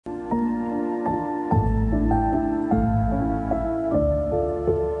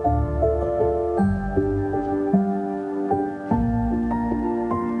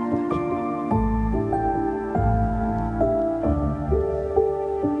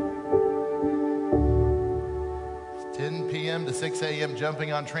a.m. to 6 a.m.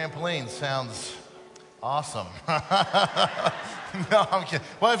 jumping on trampolines. Sounds awesome. No, I'm kidding.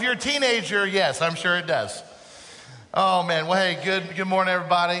 Well, if you're a teenager, yes, I'm sure it does. Oh, man. Well, hey, good morning,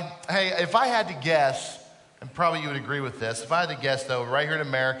 everybody. Hey, if I had to guess, and probably you would agree with this, if I had to guess, though, right here in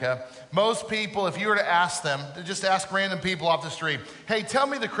America, most people, if you were to ask them, just ask random people off the street, hey, tell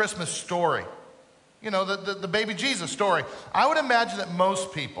me the Christmas story. You know, the baby Jesus story. I would imagine that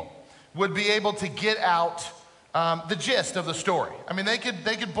most people would be able to get out the gist of the story. I mean, they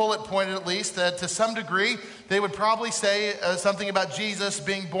could bullet point it at least. To some degree, they would probably say something about Jesus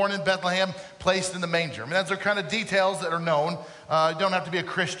being born in Bethlehem, placed in the manger. I mean, those are kind of details that are known. You don't have to be a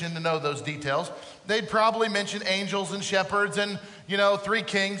Christian to know those details. They'd probably mention angels and shepherds and, three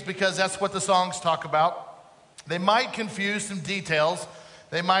kings because that's what the songs talk about. They might confuse some details.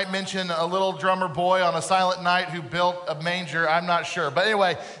 They might mention a little drummer boy on a silent night who built a manger. I'm not sure. But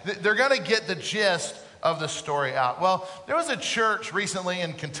anyway, they're going to get the gist of the story out. Well, there was a church recently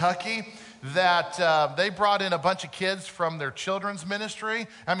in Kentucky that they brought in a bunch of kids from their children's ministry.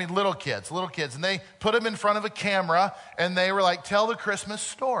 I mean, little kids. And they put them in front of a camera and they were like, tell the Christmas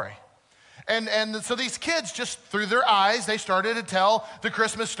story. And so these kids, just through their eyes, they started to tell the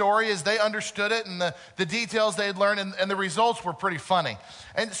Christmas story as they understood it and the details they had learned, and the results were pretty funny.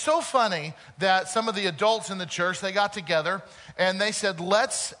 And so funny that some of the adults in the church, they got together and they said,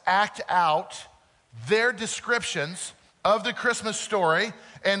 let's act out their descriptions of the Christmas story,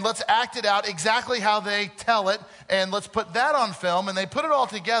 and let's act it out exactly how they tell it, and let's put that on film. And they put it all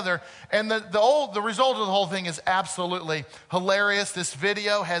together, and the result of the whole thing is absolutely hilarious. This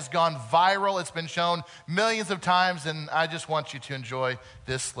video has gone viral. It's been shown millions of times, and I just want you to enjoy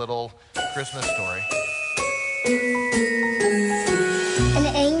this little Christmas story. An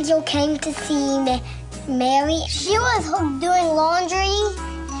angel came to see Mary. She was doing laundry,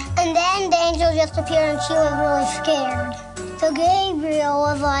 and then the angel just appeared and she was really scared. So Gabriel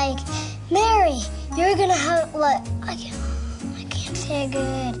was like, Mary, you're gonna have, I can't say it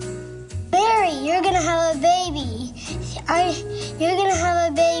good. Mary, you're gonna have a baby. You're gonna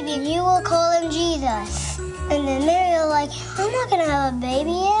have a baby and you will call him Jesus. And then Mary was like, I'm not gonna have a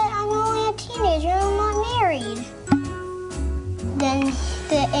baby yet. I'm only a teenager, I'm not married. Then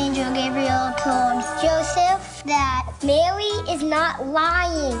the angel Gabriel told Joseph that Mary is not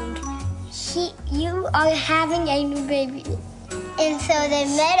lying. You are having a new baby. And so they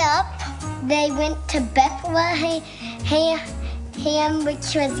met up. They went to Bethlehem,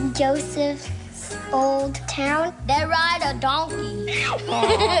 which was Joseph's old town. They ride a donkey.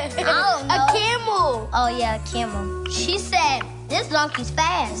 I don't know. A camel. Oh, yeah, a camel. She said, this donkey's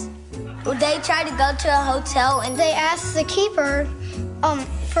fast. Well, they tried to go to a hotel, and they asked the keeper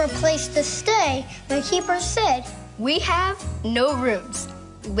for a place to stay. The keeper said, we have no rooms.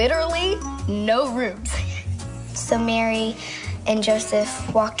 Literally, no rooms. So Mary and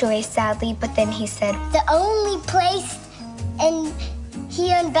Joseph walked away sadly, but then he said, the only place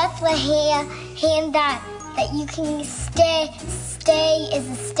here in Bethlehem that you can stay is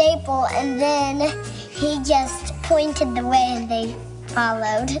a stable. And then he just pointed the way and they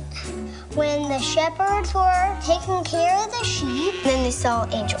followed. When the shepherds were taking care of the sheep, then they saw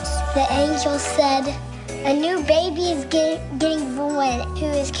angels. The angel said, a new baby is getting born, who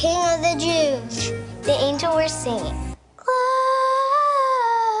is King of the Jews. The angel was singing.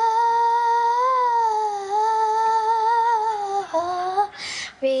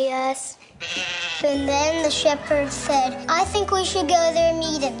 Glorious. And then the shepherd said, I think we should go there and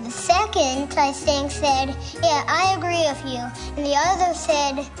meet him. The second, I think, said, yeah, I agree with you. And the other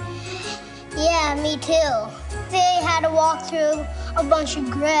said, yeah, me too. They had to walk through a bunch of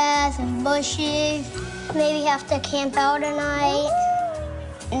grass and bushes. Maybe have to camp out a night.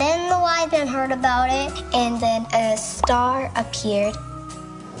 And then the wise men heard about it. And then a star appeared.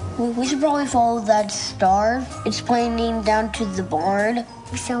 We should probably follow that star. It's pointing down to the barn.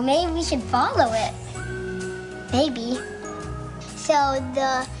 So maybe we should follow it. Maybe. So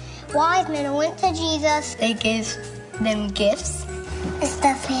the wise men went to Jesus. They gave them gifts. A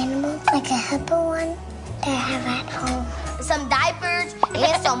stuffed animal, like a hippo one, that I have at home. Some diapers,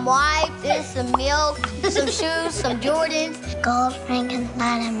 and some wipes, and some milk, some shoes, some Jordans. Gold ring and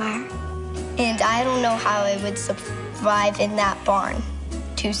Latimer. And I don't know how I would survive in that barn.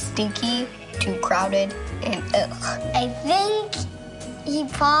 Too stinky, too crowded, and ugh. I think he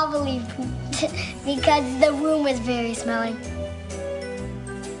probably pooped because the room was very smelly.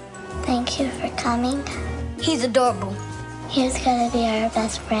 Thank you for coming. He's adorable. He's gonna be our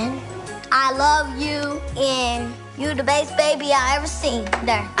best friend. I love you, and you're the best baby I ever seen.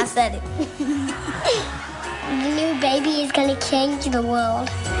 There, I said it. The new baby is gonna change the world.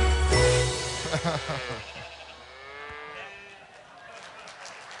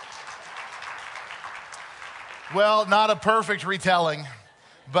 Well, not a perfect retelling,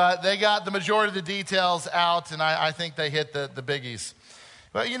 but they got the majority of the details out, and I think they hit the biggies.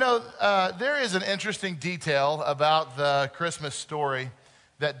 But you know, there is an interesting detail about the Christmas story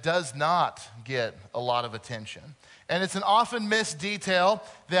that does not get a lot of attention. And it's an often missed detail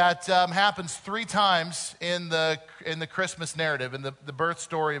that happens 3 times in the Christmas narrative, in the birth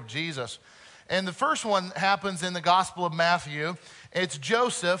story of Jesus. And the first one happens in the Gospel of Matthew. It's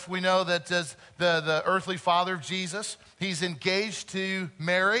Joseph. We know that as the earthly father of Jesus, he's engaged to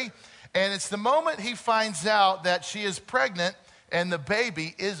Mary. And it's the moment he finds out that she is pregnant and the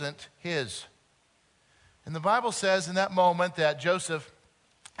baby isn't his. And the Bible says in that moment that Joseph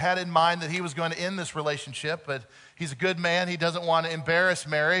had in mind that he was going to end this relationship, but he's a good man. He doesn't want to embarrass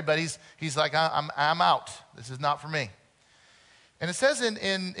Mary, but he's like, I'm out. This is not for me. And it says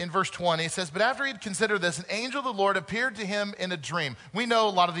in verse 20, it says, but after he'd considered this, an angel of the Lord appeared to him in a dream. We know a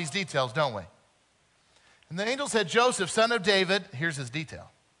lot of these details, don't we? And the angel said, Joseph, son of David, here's his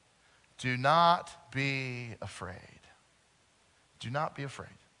detail. Do not be afraid. Do not be afraid.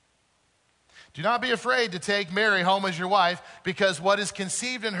 Do not be afraid to take Mary home as your wife, because what is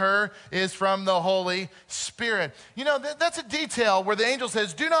conceived in her is from the Holy Spirit. You know, that's a detail where the angel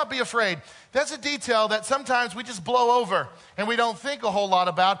says, do not be afraid. That's a detail that sometimes we just blow over and we don't think a whole lot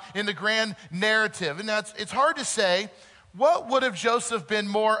about in the grand narrative. And it's hard to say, what would have Joseph been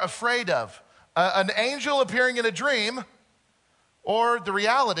more afraid of? An angel appearing in a dream, or the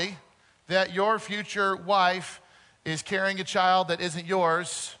reality that your future wife is carrying a child that isn't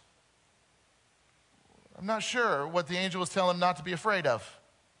yours? I'm not sure what the angel was telling him not to be afraid of.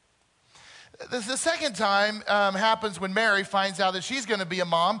 The second time happens when Mary finds out that she's going to be a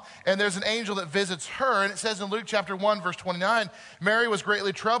mom, and there's an angel that visits her. And it says in Luke chapter 1, verse 29, Mary was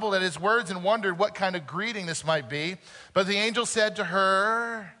greatly troubled at his words and wondered what kind of greeting this might be. But the angel said to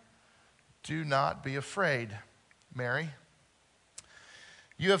her, do not be afraid, Mary.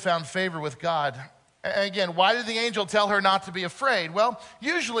 You have found favor with God. Again, why did the angel tell her not to be afraid? Well,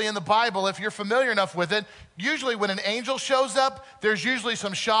 usually in the Bible, if you're familiar enough with it, usually when an angel shows up, there's usually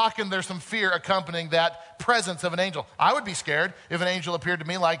some shock and there's some fear accompanying that presence of an angel. I would be scared if an angel appeared to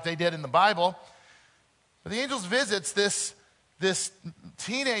me like they did in the Bible. But the angel visits this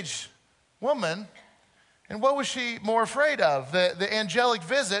teenage woman, and what was she more afraid of? The angelic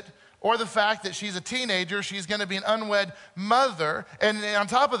visit, or the fact that she's a teenager, she's going to be an unwed mother, and on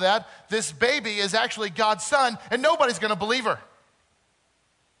top of that, this baby is actually God's son, and nobody's going to believe her.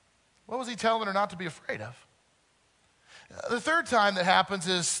 What was he telling her not to be afraid of? The third time that happens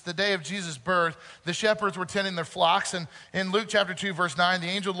is the day of Jesus' birth. The shepherds were tending their flocks, and in Luke chapter 2, verse 9, the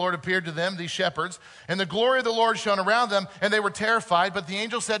angel of the Lord appeared to them, these shepherds, and the glory of the Lord shone around them, and they were terrified, but the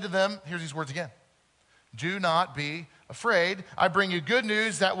angel said to them, here's these words again, do not be afraid. I bring you good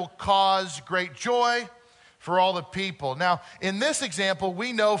news that will cause great joy for all the people. Now, in this example,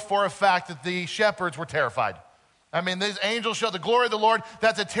 we know for a fact that the shepherds were terrified. I mean, these angels show the glory of the Lord.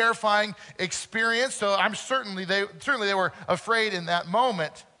 That's a terrifying experience. So certainly they were afraid in that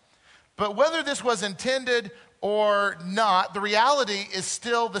moment. But whether this was intended or not, the reality is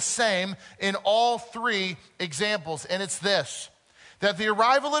still the same in all 3 examples. And it's this: that the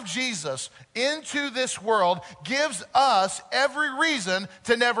arrival of Jesus into this world gives us every reason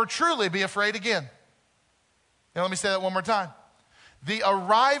to never truly be afraid again. Now, let me say that one more time. The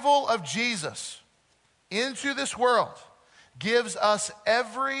arrival of Jesus into this world gives us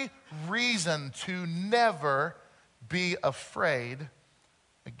every reason to never be afraid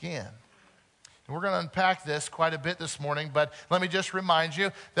again. We're going to unpack this quite a bit this morning, but let me just remind you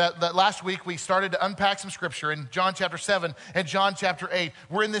that last week we started to unpack some scripture in John chapter 7 and John chapter 8.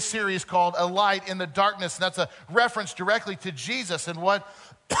 We're in this series called A Light in the Darkness, and that's a reference directly to Jesus and what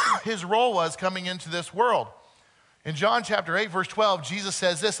his role was coming into this world. In John chapter 8, verse 12, Jesus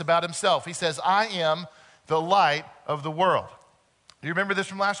says this about himself. He says, I am the light of the world. Do you remember this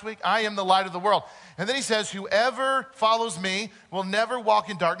from last week? I am the light of the world. And then he says, whoever follows me will never walk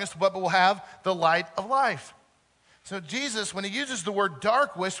in darkness, but will have the light of life. So Jesus, when he uses the word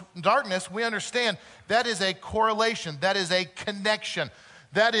darkness, we understand that is a correlation, that is a connection,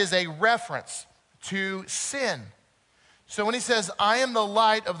 that is a reference to sin. So when he says, I am the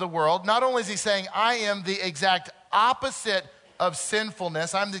light of the world, not only is he saying, I am the exact opposite of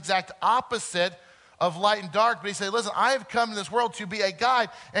sinfulness, I'm the exact opposite of light and dark, but he said, listen, I have come to this world to be a guide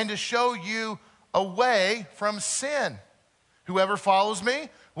and to show you a way from sin. Whoever follows me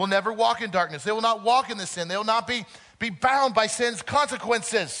will never walk in darkness. They will not walk in the sin. They will not be bound by sin's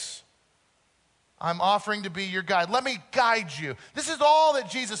consequences. I'm offering to be your guide. Let me guide you. This is all that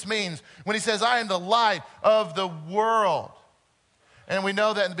Jesus means when he says, I am the light of the world. And we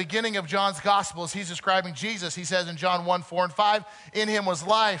know that in the beginning of John's gospel, as he's describing Jesus, he says in John 1, 4 and 5, in him was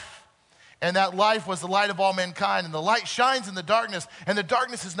life, and that life was the light of all mankind, and the light shines in the darkness, and the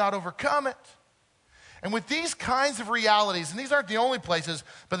darkness has not overcome it. And with these kinds of realities, and these aren't the only places,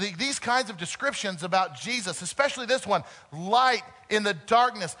 but these kinds of descriptions about Jesus, especially this one, light in the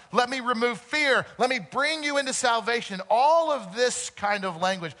darkness, let me remove fear, let me bring you into salvation, all of this kind of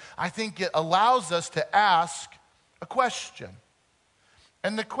language, I think it allows us to ask a question.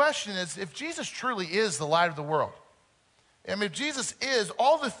 And the question is, if Jesus truly is the light of the world, I mean, if Jesus is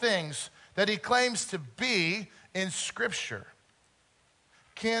all the things that he claims to be in Scripture,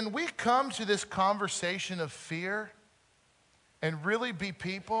 can we come to this conversation of fear and really be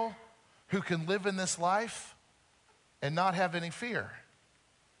people who can live in this life and not have any fear?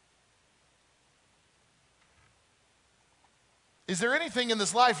 Is there anything in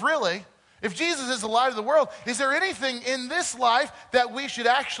this life, really, if Jesus is the light of the world, is there anything in this life that we should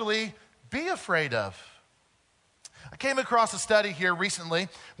actually be afraid of? I came across a study here recently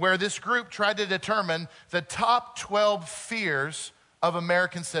where this group tried to determine the top 12 fears of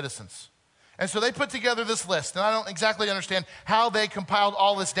American citizens. And so they put together this list, and I don't exactly understand how they compiled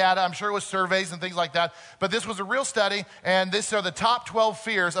all this data. I'm sure it was surveys and things like that, but this was a real study, and these are the top 12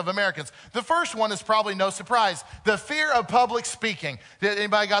 fears of Americans. The first one is probably no surprise, the fear of public speaking. Did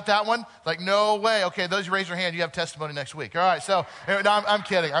anybody got that one? Like, no way. Okay, those who raise your hand, you have testimony next week. All right, so no, I'm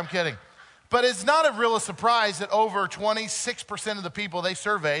kidding. But it's not a real surprise that over 26% of the people they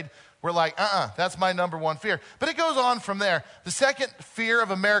surveyed were like, that's my number one fear. But it goes on from there. The second fear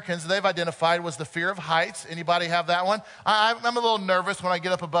of Americans they've identified was the fear of heights. Anybody have that one? I'm a little nervous when I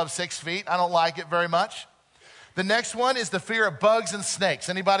get up above 6 feet. I don't like it very much. The next one is the fear of bugs and snakes.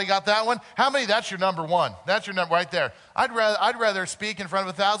 Anybody got that one? How many? That's your number one. That's your number right there. I'd rather speak in front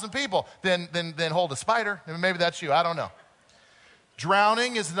of 1,000 people than hold a spider. Maybe that's you. I don't know.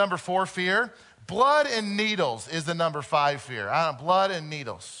 Drowning is the number 4 fear. Blood and needles is the number 5 fear. Blood and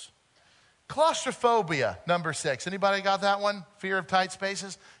needles. Claustrophobia, number 6. Anybody got that one? Fear of tight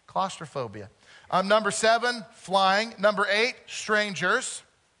spaces? Claustrophobia. Number 7, flying. Number 8, strangers.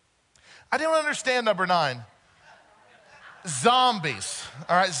 I didn't understand number 9. Zombies.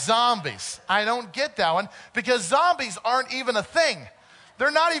 All right, zombies. I don't get that one because zombies aren't even a thing.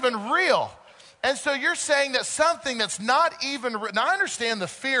 They're not even real. And so you're saying that something that's not even real. Now, I understand the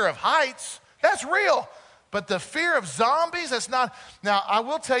fear of heights. That's real. But the fear of zombies, that's not. Now, I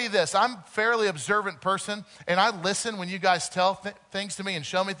will tell you this. I'm a fairly observant person, and I listen when you guys tell things to me and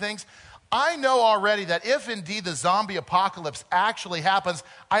show me things. I know already that if indeed the zombie apocalypse actually happens,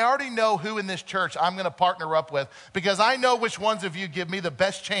 I already know who in this church I'm going to partner up with because I know which ones of you give me the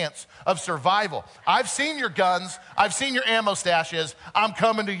best chance of survival. I've seen your guns. I've seen your ammo stashes. I'm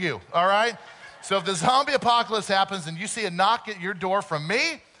coming to you, all right? So if the zombie apocalypse happens and you see a knock at your door from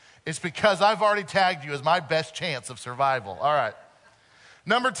me, it's because I've already tagged you as my best chance of survival. All right.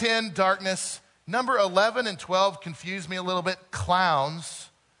 Number 10, darkness. Number 11 and 12 confuse me a little bit.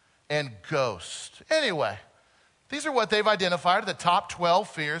 Clowns and ghosts. Anyway, these are what they've identified, the top 12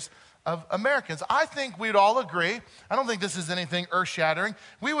 fears of Americans. I think we'd all agree, I don't think this is anything earth-shattering,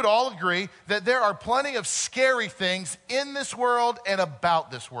 we would all agree that there are plenty of scary things in this world and about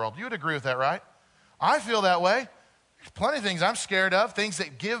this world. You would agree with that, right? I feel that way. There's plenty of things I'm scared of, things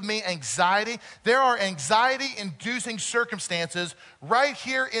that give me anxiety. There are anxiety-inducing circumstances right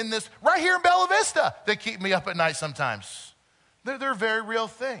here in Bella Vista that keep me up at night sometimes. They're very real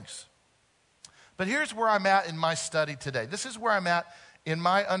things. But here's where I'm at in my study today. This is where I'm at in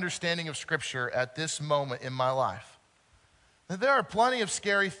my understanding of Scripture at this moment in my life. There are plenty of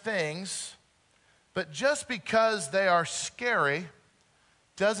scary things, but just because they are scary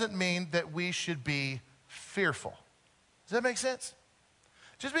doesn't mean that we should be fearful. Does that make sense?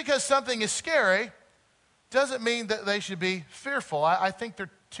 Just because something is scary doesn't mean that they should be fearful. I think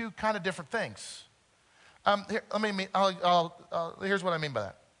they're two kind of different things. Here's what I mean by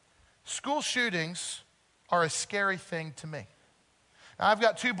that. School shootings are a scary thing to me. Now, I've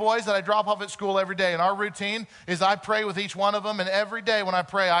got 2 boys that I drop off at school every day, and our routine is I pray with each one of them, and every day when I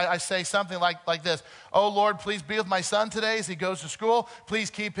pray, I say something like this. Oh, Lord, please be with my son today as he goes to school. Please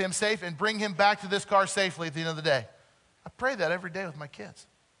keep him safe and bring him back to this car safely at the end of the day. I pray that every day with my kids.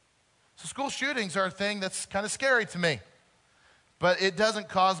 So school shootings are a thing that's kind of scary to me. But it doesn't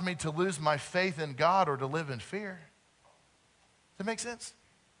cause me to lose my faith in God or to live in fear. Does that make sense?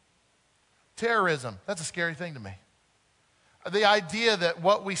 Terrorism, that's a scary thing to me. The idea that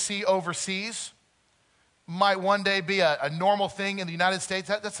what we see overseas might one day be a normal thing in the United States,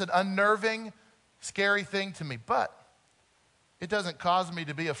 that's an unnerving, scary thing to me. But it doesn't cause me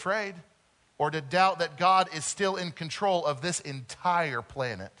to be afraid or to doubt that God is still in control of this entire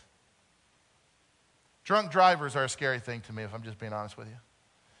planet. Drunk drivers are a scary thing to me, if I'm just being honest with you.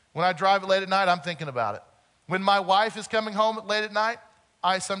 When I drive late at night, I'm thinking about it. When my wife is coming home late at night,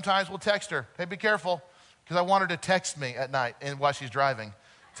 I sometimes will text her, hey, be careful, because I want her to text me at night and while she's driving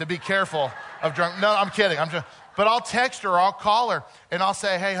to be careful of drunk. No, I'm kidding. But I'll text her or I'll call her and I'll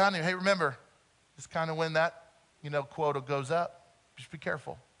say, hey, honey, hey, remember, it's kind of when that, quota goes up. Just be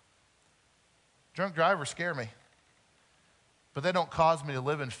careful. Drunk drivers scare me. But they don't cause me to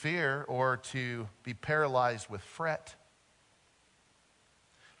live in fear or to be paralyzed with fret.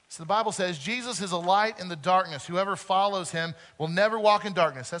 So the Bible says Jesus is a light in the darkness. Whoever follows him will never walk in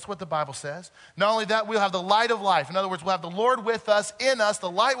darkness. That's what the Bible says. Not only that, we'll have the light of life. In other words, we'll have the Lord with us, in us.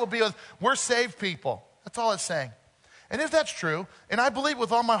 The light will be with us. We're saved people. That's all it's saying. And if that's true, and I believe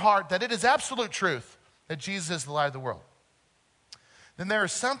with all my heart that it is absolute truth that Jesus is the light of the world, then there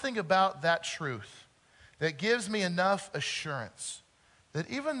is something about that truth that gives me enough assurance that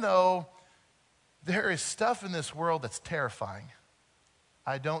even though there is stuff in this world that's terrifying,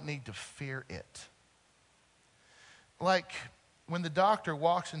 I don't need to fear it. Like when the doctor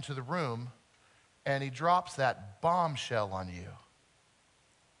walks into the room and he drops that bombshell on you,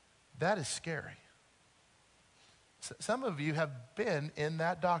 that is scary. Some of you have been in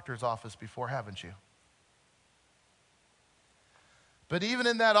that doctor's office before, haven't you? But even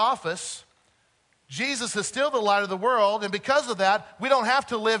in that office, Jesus is still the light of the world, and because of that, we don't have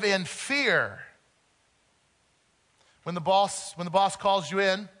to live in fear. When the boss calls you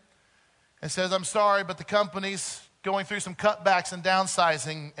in and says, I'm sorry, but the company's going through some cutbacks and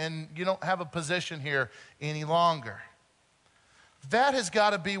downsizing, and you don't have a position here any longer. That has got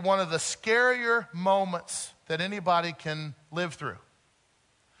to be one of the scarier moments that anybody can live through.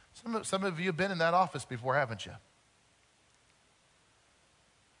 Some of you have been in that office before, haven't you?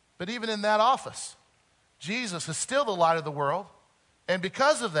 But even in that office, Jesus is still the light of the world, and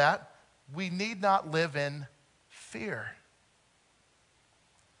because of that, we need not live in fear.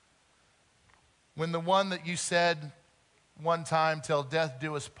 When the one that you said one time, till death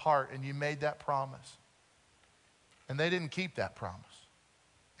do us part, and you made that promise, and they didn't keep that promise.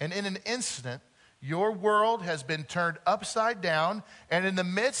 And in an instant, your world has been turned upside down, and in the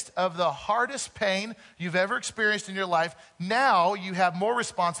midst of the hardest pain you've ever experienced in your life, now you have more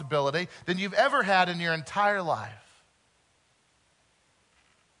responsibility than you've ever had in your entire life.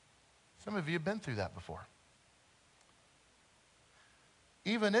 Some of you have been through that before.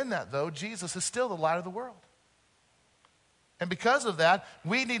 Even in that, though, Jesus is still the light of the world. And because of that,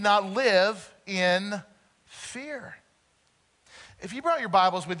 we need not live in fear. If you brought your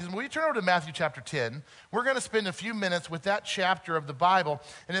Bibles with you, will you turn over to Matthew chapter 10? We're going to spend a few minutes with that chapter of the Bible.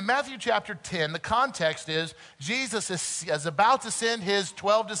 And in Matthew chapter 10, the context is Jesus is about to send his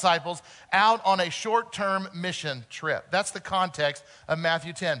 12 disciples out on a short-term mission trip. That's the context of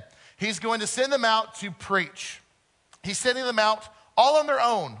Matthew 10. He's going to send them out to preach. He's sending them out all on their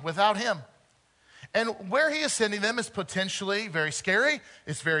own, without him. And where he is sending them is potentially very scary.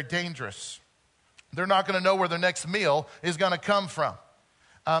 It's very dangerous. They're not going to know where their next meal is going to come from.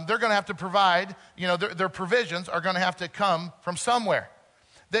 They're going to have to provide, their provisions are going to have to come from somewhere.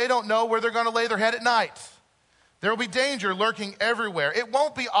 They don't know where they're going to lay their head at night. There will be danger lurking everywhere. It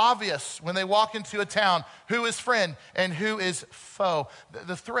won't be obvious when they walk into a town who is friend and who is foe.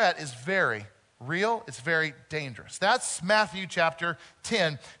 The threat is very real. It's very dangerous. That's Matthew chapter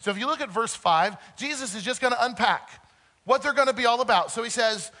 10. So if you look at verse 5, Jesus is just going to unpack what they're going to be all about. So he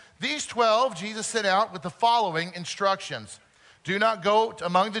says, these 12 Jesus sent out with the following instructions. Do not go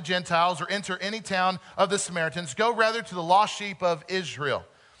among the Gentiles or enter any town of the Samaritans. Go rather to the lost sheep of Israel.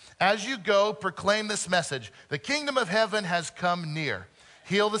 As you go, proclaim this message. The kingdom of heaven has come near.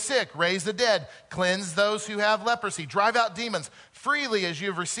 Heal the sick, raise the dead, cleanse those who have leprosy, drive out demons. Freely as you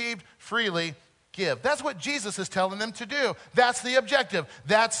have received, freely give. That's what Jesus is telling them to do. That's the objective.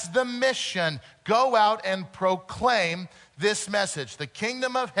 That's the mission. Go out and proclaim this message. The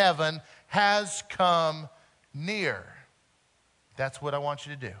kingdom of heaven has come near. That's what I want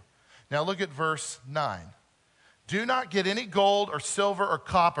you to do. Now look at verse 9. Do not get any gold or silver or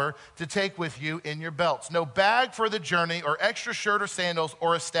copper to take with you in your belts. No bag for the journey or extra shirt or sandals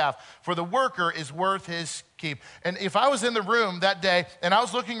or a staff, for the worker is worth his keep. And if I was in the room that day and I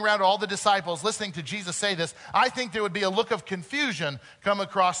was looking around at all the disciples listening to Jesus say this, I think there would be a look of confusion come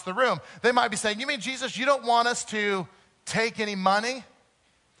across the room. They might be saying, you mean, Jesus, you don't want us to take any money?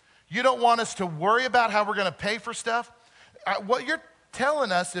 You don't want us to worry about how we're going to pay for stuff? What you're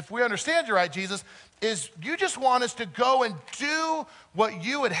telling us, if we understand you right, Jesus, is you just want us to go and do what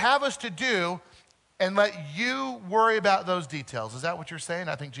you would have us to do and let you worry about those details. Is that what you're saying?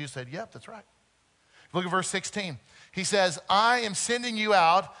 I think Jesus said, yep, that's right. Look at verse 16. He says, I am sending you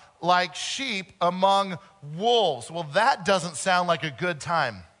out like sheep among wolves. Well, that doesn't sound like a good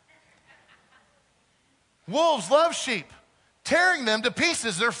time. Wolves love sheep. Tearing them to pieces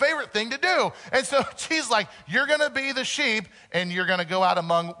is their favorite thing to do. And so Jesus like, you're going to be the sheep and you're going to go out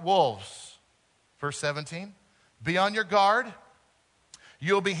among wolves. Verse 17, be on your guard.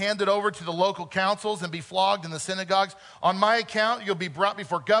 You'll be handed over to the local councils and be flogged in the synagogues. On my account, you'll be brought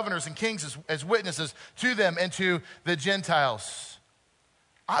before governors and kings as witnesses to them and to the Gentiles.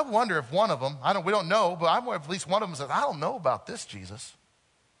 I wonder if one of them, we don't know, but I wonder if at least one of them says, I don't know about this, Jesus.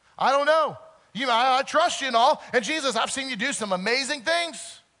 I don't know. I trust you and all. And Jesus, I've seen you do some amazing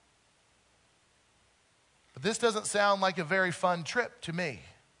things. But this doesn't sound like a very fun trip to me.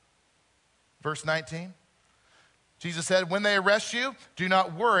 Verse 19. Jesus said, when they arrest you, do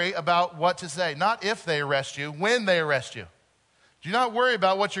not worry about what to say. Not if they arrest you, when they arrest you. Do not worry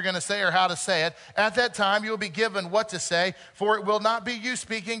about what you're going to say or how to say it. At that time, you will be given what to say, for it will not be you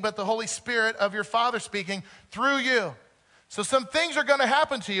speaking, but the Holy Spirit of your Father speaking through you. So some things are going to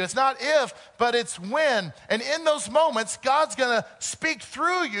happen to you. It's not if, but it's when. And in those moments, God's going to speak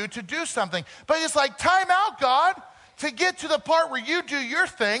through you to do something. But it's like, time out, God. To get to the part where you do your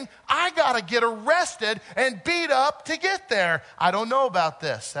thing, I got to get arrested and beat up to get there. I don't know about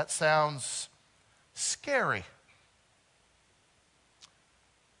this. That sounds scary.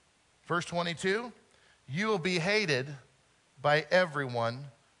 Verse 22, you will be hated by everyone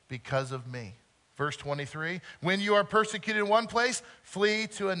because of me. Verse 23, when you are persecuted in one place, flee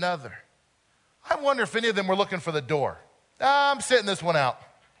to another. I wonder if any of them were looking for the door. I'm sitting this one out.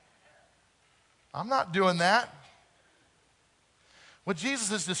 I'm not doing that. What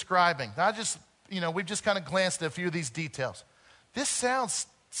Jesus is describing, we've just kind of glanced at a few of these details. This sounds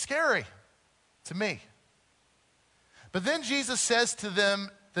scary to me. But then Jesus says to them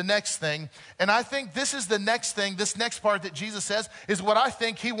the next thing, and I think this is the next thing, this next part that Jesus says is what I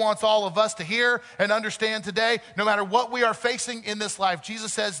think he wants all of us to hear and understand today, no matter what we are facing in this life.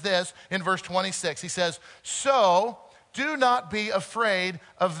 Jesus says this in verse 26. He says, so do not be afraid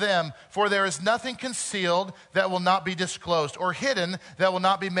of them, for there is nothing concealed that will not be disclosed, or hidden that will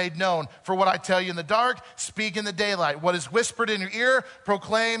not be made known. For what I tell you in the dark, speak in the daylight. What is whispered in your ear,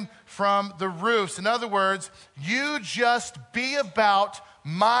 proclaim from the roofs. In other words, you just be about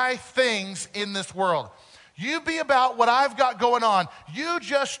my things in this world. You be about what I've got going on. You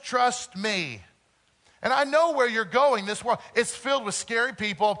just trust me. And I know where you're going. This world, it's filled with scary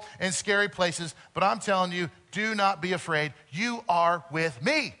people and scary places, but I'm telling you, do not be afraid. You are with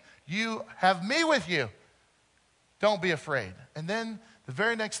me. You have me with you. Don't be afraid. And then the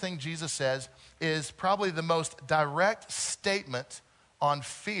very next thing Jesus says is probably the most direct statement on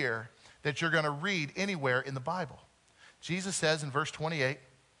fear that you're going to read anywhere in the Bible. Jesus says in verse 28,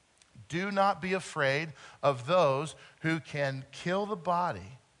 do not be afraid of those who can kill the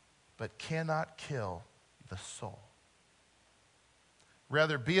body, but cannot kill the soul.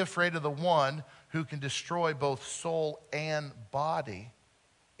 Rather, be afraid of the one who can destroy both soul and body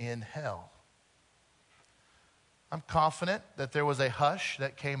in hell. I'm confident that there was a hush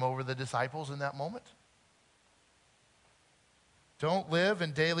that came over the disciples in that moment. Don't live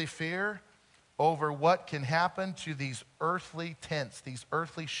in daily fear over what can happen to these earthly tents, these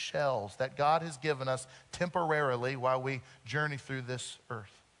earthly shells that God has given us temporarily while we journey through this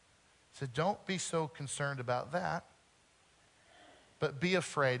earth. So don't be so concerned about that, but be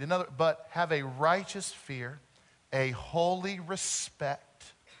afraid. But have a righteous fear, a holy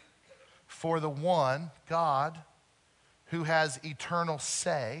respect for the one, God, who has eternal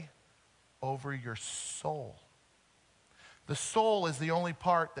say over your soul. The soul is the only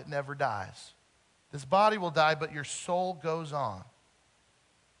part that never dies. This body will die, but your soul goes on.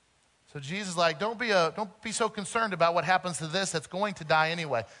 So Jesus is like, don't be so concerned about what happens to this that's going to die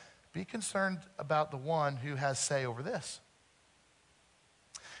anyway. Be concerned about the one who has say over this.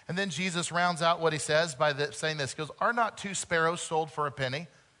 And then Jesus rounds out what he says by saying this. He goes, are not 2 sparrows sold for a penny?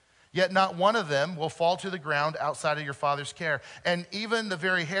 Yet not one of them will fall to the ground outside of your Father's care. And even the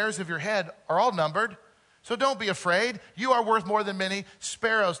very hairs of your head are all numbered. So don't be afraid. You are worth more than many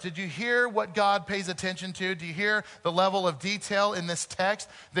sparrows. Did you hear what God pays attention to? Do you hear the level of detail in this text?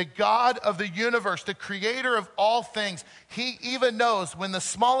 The God of the universe, the creator of all things, he even knows when the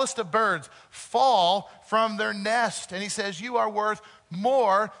smallest of birds fall from their nest. And he says, you are worth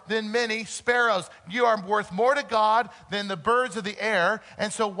more than many sparrows. You are worth more to God than the birds of the air.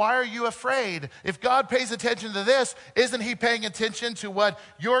 And so why are you afraid? If God pays attention to this, isn't he paying attention to what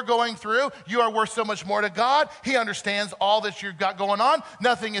you're going through? You are worth so much more to God. He understands all that you've got going on.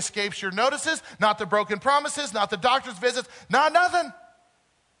 Nothing escapes your notices, not the broken promises, not the doctor's visits, not nothing.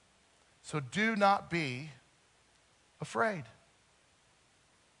 So do not be afraid.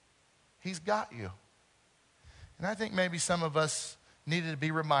 He's got you. And I think maybe some of us needed to be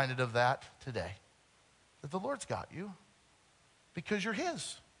reminded of that today. That the Lord's got you because you're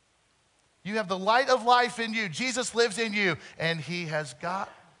his. You have the light of life in you. Jesus lives in you, and he has got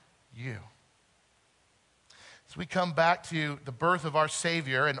you. As we come back to the birth of our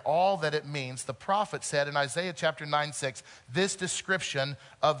Savior and all that it means, the prophet said in Isaiah chapter 9:6, this description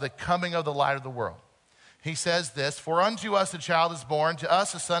of the coming of the light of the world. He says this, for unto us a child is born, to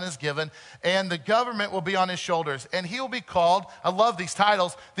us a son is given, and the government will be on his shoulders. And he will be called, I love these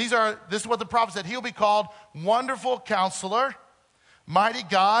titles. This is what the prophet said. He will be called Wonderful Counselor, Mighty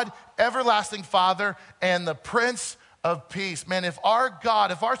God, Everlasting Father, and the Prince of Peace. Man, if our God,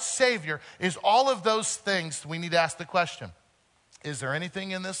 if our Savior is all of those things, we need to ask the question, is there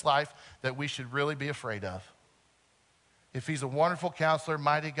anything in this life that we should really be afraid of? If he's a wonderful counselor,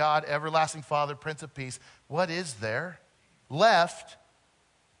 mighty God, everlasting Father, Prince of Peace, what is there left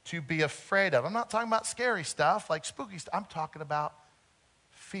to be afraid of? I'm not talking about scary stuff, like spooky stuff. I'm talking about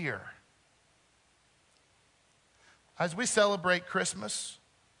fear. As we celebrate Christmas,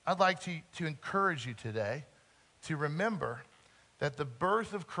 I'd like to encourage you today to remember that the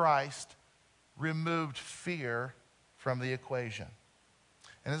birth of Christ removed fear from the equation.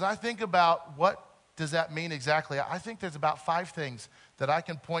 And as I think about what does that mean exactly, I think there's about 5 things that I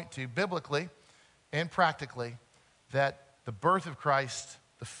can point to biblically and practically that the birth of Christ,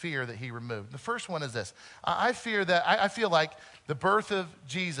 the fear that he removed. The first one is this. I feel like the birth of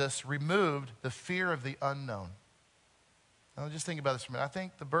Jesus removed the fear of the unknown. Now just think about this for a minute. I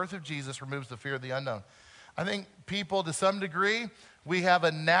think the birth of Jesus removes the fear of the unknown. I think people, to some degree, we have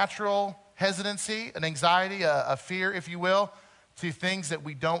a natural hesitancy, an anxiety, a fear, if you will, to things that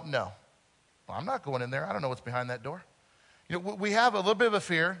we don't know. Well, I'm not going in there. I don't know what's behind that door. You know, we have a little bit of a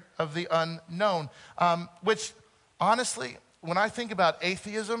fear of the unknown, which honestly, when I think about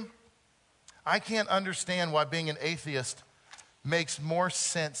atheism, I can't understand why being an atheist makes more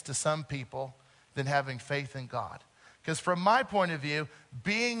sense to some people than having faith in God. Because from my point of view,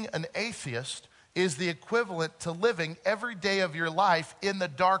 being an atheist is the equivalent to living every day of your life in the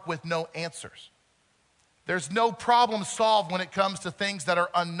dark with no answers. There's no problem solved when it comes to things that are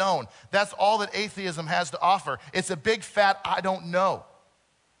unknown. That's all that atheism has to offer. It's a big fat I don't know.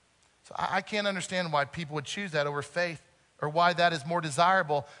 So I can't understand why people would choose that over faith, or why that is more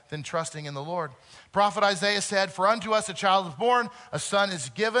desirable than trusting in the Lord. Prophet Isaiah said, for unto us a child is born, a son is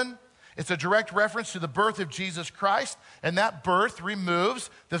given. It's a direct reference to the birth of Jesus Christ, and that birth removes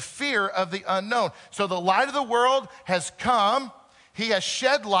the fear of the unknown. So the light of the world has come. He has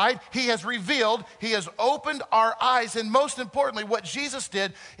shed light. He has revealed. He has opened our eyes. And most importantly, what Jesus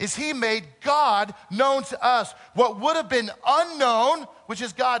did is he made God known to us. What would have been unknown, which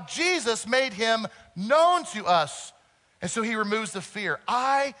is God, Jesus made him known to us. And so he removes the fear.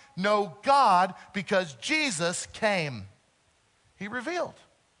 I know God because Jesus came. He revealed.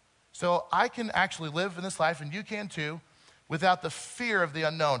 So I can actually live in this life, and you can too, without the fear of the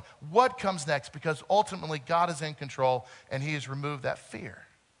unknown. What comes next? Because ultimately God is in control and he has removed that fear.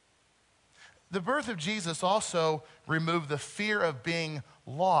 The birth of Jesus also removed the fear of being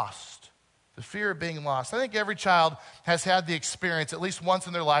lost. The fear of being lost. I think every child has had the experience at least once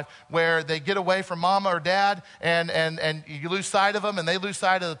in their life where they get away from mama or dad and you lose sight of them and they lose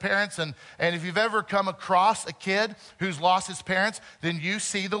sight of the parents. And if you've ever come across a kid who's lost his parents, then you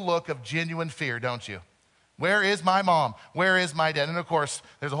see the look of genuine fear, don't you? Where is my mom? Where is my dad? And of course,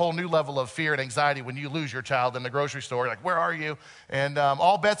 there's a whole new level of fear and anxiety when you lose your child in the grocery store. You're like, where are you? And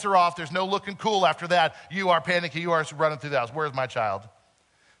all bets are off. There's no looking cool after that. You are panicking. You are running through the house. Where's my child?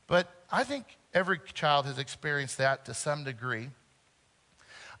 But I think every child has experienced that to some degree.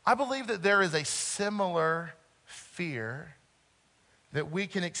 I believe that there is a similar fear that we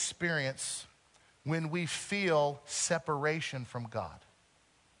can experience when we feel separation from God.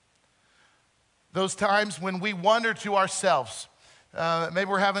 Those times when we wonder to ourselves, maybe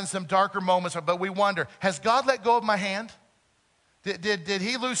we're having some darker moments, but we wonder, has God let go of my hand? Did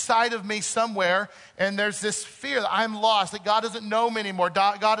he lose sight of me somewhere? And there's this fear that I'm lost, that God doesn't know me anymore.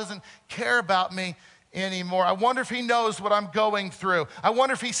 God doesn't care about me anymore. I wonder if he knows what I'm going through. I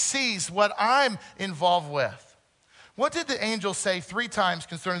wonder if he sees what I'm involved with. What did the angel say 3 times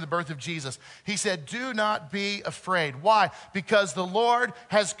concerning the birth of Jesus? He said, do not be afraid. Why? Because the Lord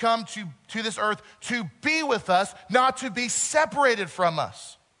has come to this earth to be with us, not to be separated from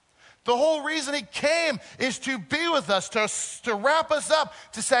us. The whole reason he came is to be with us, to wrap us up,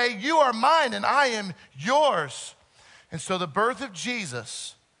 to say, you are mine and I am yours. And so the birth of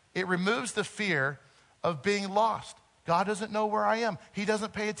Jesus, it removes the fear of being lost. God doesn't know where I am. He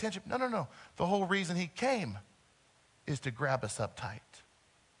doesn't pay attention. No. The whole reason he came is to grab us up tight.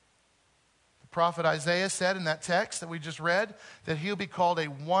 The prophet Isaiah said in that text that we just read that he'll be called a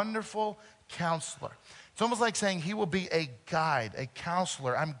wonderful counselor. It's almost like saying he will be a guide, a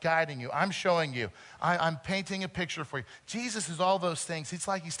counselor. I'm guiding you. I'm showing you. I'm painting a picture for you. Jesus is all those things. It's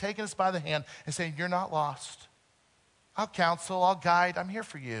like he's taking us by the hand and saying, you're not lost. I'll counsel, I'll guide. I'm here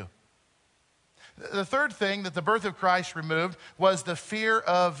for you. The third thing that the birth of Christ removed was the fear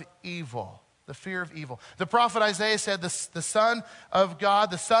of evil. The fear of evil. The prophet Isaiah said the Son of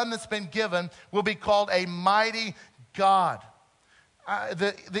God, the Son that's been given, will be called a mighty God.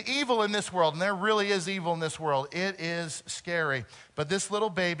 The evil in this world, and there really is evil in this world, it is scary. But this little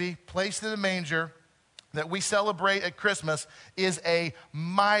baby placed in a manger that we celebrate at Christmas is a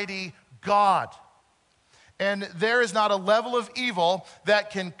mighty God. And there is not a level of evil that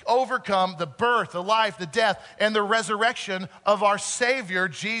can overcome the birth, the life, the death, and the resurrection of our Savior,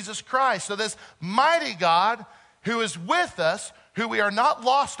 Jesus Christ. So this mighty God who is with us, who we are not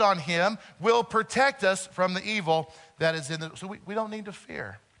lost on him, will protect us from the evil that is in the... So we don't need to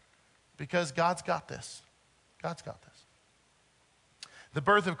fear because God's got this. God's got this. The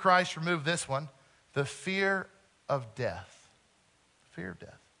birth of Christ removed this one, the fear of death. Fear of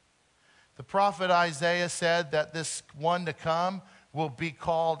death. The prophet Isaiah said that this one to come will be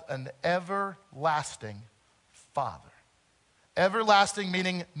called an everlasting Father. Everlasting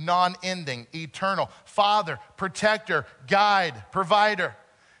meaning non-ending, eternal. Father, protector, guide, provider.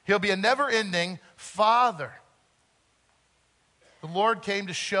 He'll be a never-ending Father. The Lord came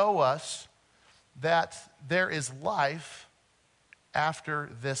to show us that there is life after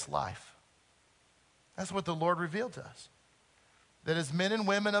this life. That's what the Lord revealed to us. That as men and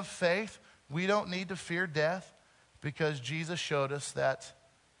women of faith, we don't need to fear death because Jesus showed us that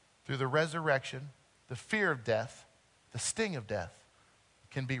through the resurrection, the fear of death, the sting of death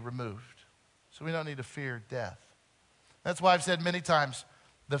can be removed. So we don't need to fear death. That's why I've said many times,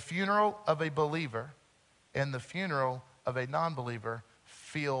 the funeral of a believer and the funeral of a non-believer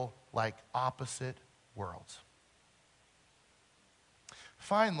feel like opposite worlds.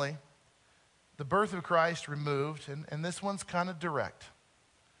 Finally, the birth of Christ removed, and this one's kind of direct,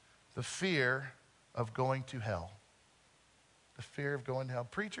 the fear of going to hell. The fear of going to hell.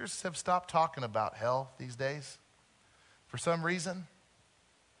 Preachers have stopped talking about hell these days for some reason.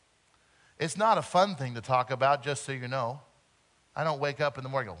 It's not a fun thing to talk about, just so you know. I don't wake up in the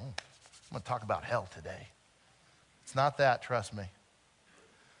morning and go, I'm going to talk about hell today. It's not that, trust me.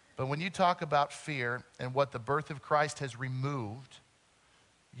 But when you talk about fear and what the birth of Christ has removed,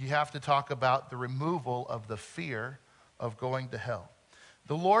 you have to talk about the removal of the fear of going to hell.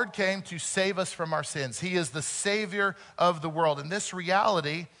 The Lord came to save us from our sins. He is the Savior of the world. And this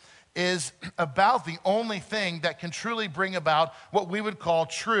reality is about the only thing that can truly bring about what we would call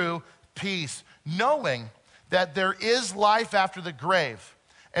true peace, knowing that there is life after the grave,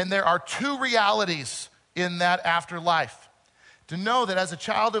 and there are 2 realities in that afterlife. To know that as a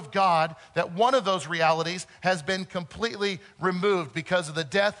child of God, that one of those realities has been completely removed because of the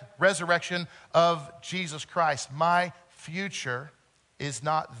death, resurrection of Jesus Christ. My future is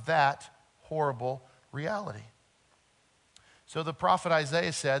not that horrible reality. So the prophet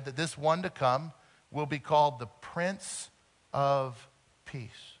Isaiah said that this one to come will be called the Prince of Peace.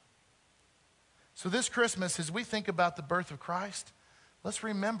 So this Christmas, as we think about the birth of Christ, let's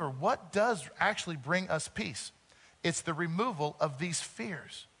remember what does actually bring us peace. It's the removal of these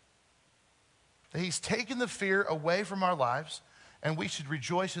fears. That he's taken the fear away from our lives, and we should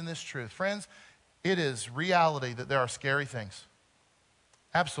rejoice in this truth. Friends, it is reality that there are scary things.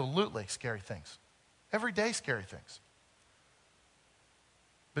 Absolutely scary things. Everyday scary things.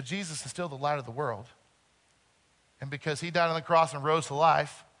 But Jesus is still the light of the world. And because he died on the cross and rose to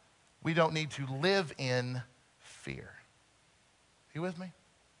life, we don't need to live in fear. Are you with me?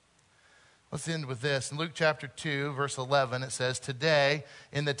 Let's end with this. In Luke chapter 2, verse 11, it says, today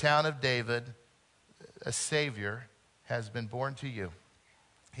in the town of David, a Savior has been born to you.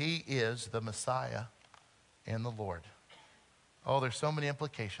 He is the Messiah and the Lord. Oh, there's so many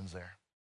implications there.